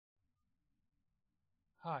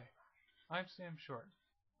Hi, I'm Sam Short.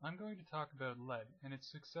 I'm going to talk about lead and its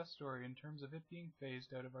success story in terms of it being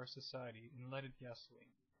phased out of our society in leaded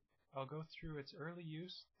gasoline. I'll go through its early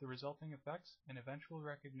use, the resulting effects, and eventual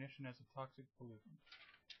recognition as a toxic pollutant.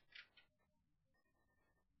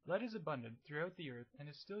 Lead is abundant throughout the earth and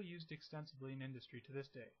is still used extensively in industry to this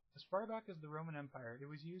day. As far back as the Roman Empire, it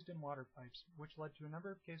was used in water pipes, which led to a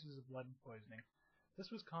number of cases of lead poisoning.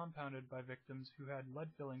 This was compounded by victims who had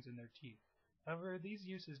lead fillings in their teeth. However, these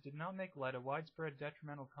uses did not make lead a widespread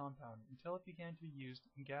detrimental compound until it began to be used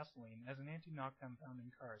in gasoline as an anti-knock compound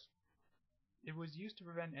in cars. It was used to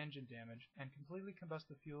prevent engine damage and completely combust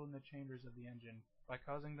the fuel in the chambers of the engine by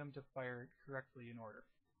causing them to fire it correctly in order.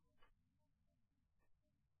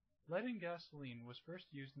 Lead in gasoline was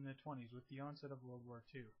first used in the 1920s with the onset of World War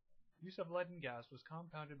II. Use of lead in gas was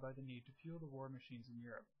compounded by the need to fuel the war machines in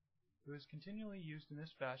Europe. It was continually used in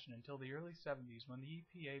this fashion until the early 1970s when the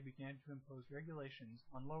EPA began to impose regulations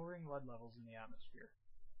on lowering lead levels in the atmosphere.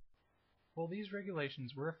 While these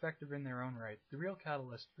regulations were effective in their own right, the real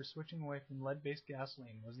catalyst for switching away from lead-based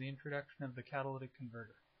gasoline was the introduction of the catalytic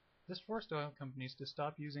converter. This forced oil companies to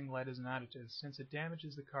stop using lead as an additive since it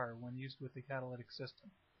damages the car when used with the catalytic system.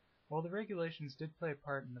 While the regulations did play a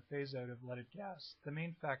part in the phase-out of leaded gas, the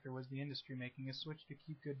main factor was the industry making a switch to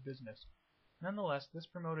keep good business. Nonetheless, this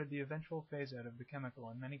promoted the eventual phase-out of the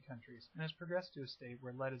chemical in many countries, and has progressed to a state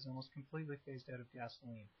where lead is almost completely phased out of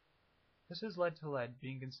gasoline. This has led to lead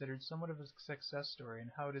being considered somewhat of a success story in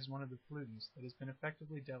how it is one of the pollutants that has been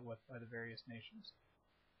effectively dealt with by the various nations.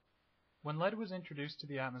 When lead was introduced to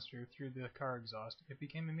the atmosphere through the car exhaust, it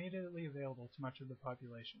became immediately available to much of the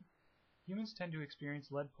population. Humans tend to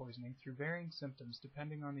experience lead poisoning through varying symptoms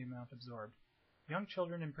depending on the amount absorbed. Young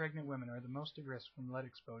children and pregnant women are the most at risk from lead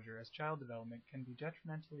exposure, as child development can be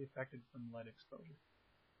detrimentally affected from lead exposure.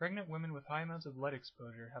 Pregnant women with high amounts of lead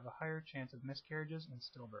exposure have a higher chance of miscarriages and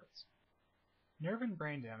stillbirths. Nerve and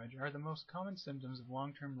brain damage are the most common symptoms of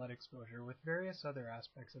long-term lead exposure, with various other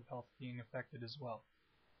aspects of health being affected as well.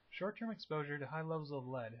 Short-term exposure to high levels of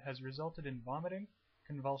lead has resulted in vomiting,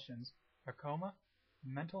 convulsions, a coma,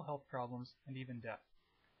 mental health problems, and even death.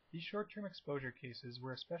 These short-term exposure cases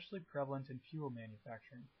were especially prevalent in fuel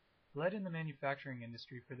manufacturing. Lead in the manufacturing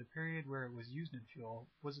industry for the period where it was used in fuel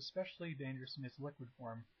was especially dangerous in its liquid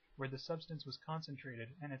form, where the substance was concentrated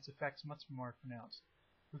and its effects much more pronounced.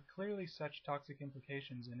 With clearly such toxic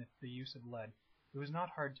implications in the use of lead, it was not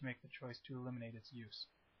hard to make the choice to eliminate its use.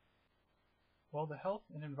 While the health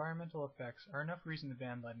and environmental effects are enough reason to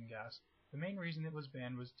ban lead in gas, the main reason it was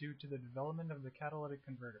banned was due to the development of the catalytic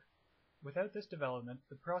converter. Without this development,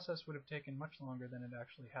 the process would have taken much longer than it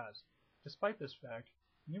actually has. Despite this fact,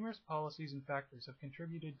 numerous policies and factors have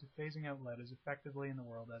contributed to phasing out lead as effectively in the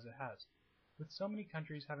world as it has. With so many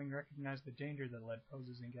countries having recognized the danger that lead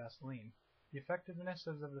poses in gasoline, the effectiveness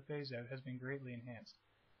of the phase-out has been greatly enhanced.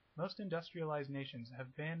 Most industrialized nations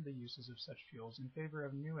have banned the uses of such fuels in favor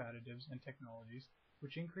of new additives and technologies,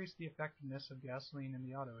 which increase the effectiveness of gasoline in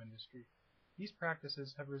the auto industry. These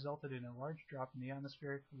practices have resulted in a large drop in the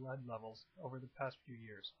atmospheric lead levels over the past few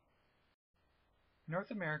years.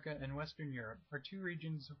 North America and Western Europe are two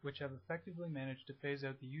regions which have effectively managed to phase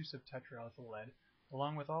out the use of tetraethyl lead,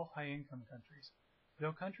 along with all high-income countries.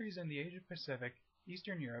 Though countries in the Asia-Pacific,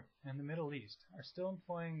 Eastern Europe, and the Middle East are still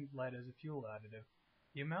employing lead as a fuel additive,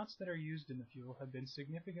 the amounts that are used in the fuel have been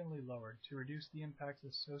significantly lowered to reduce the impacts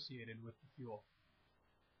associated with the fuel.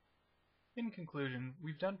 In conclusion,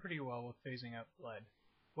 we've done pretty well with phasing out lead.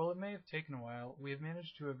 While it may have taken a while, we have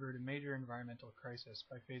managed to avert a major environmental crisis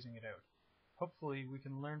by phasing it out. Hopefully, we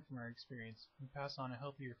can learn from our experience and pass on a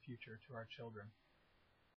healthier future to our children.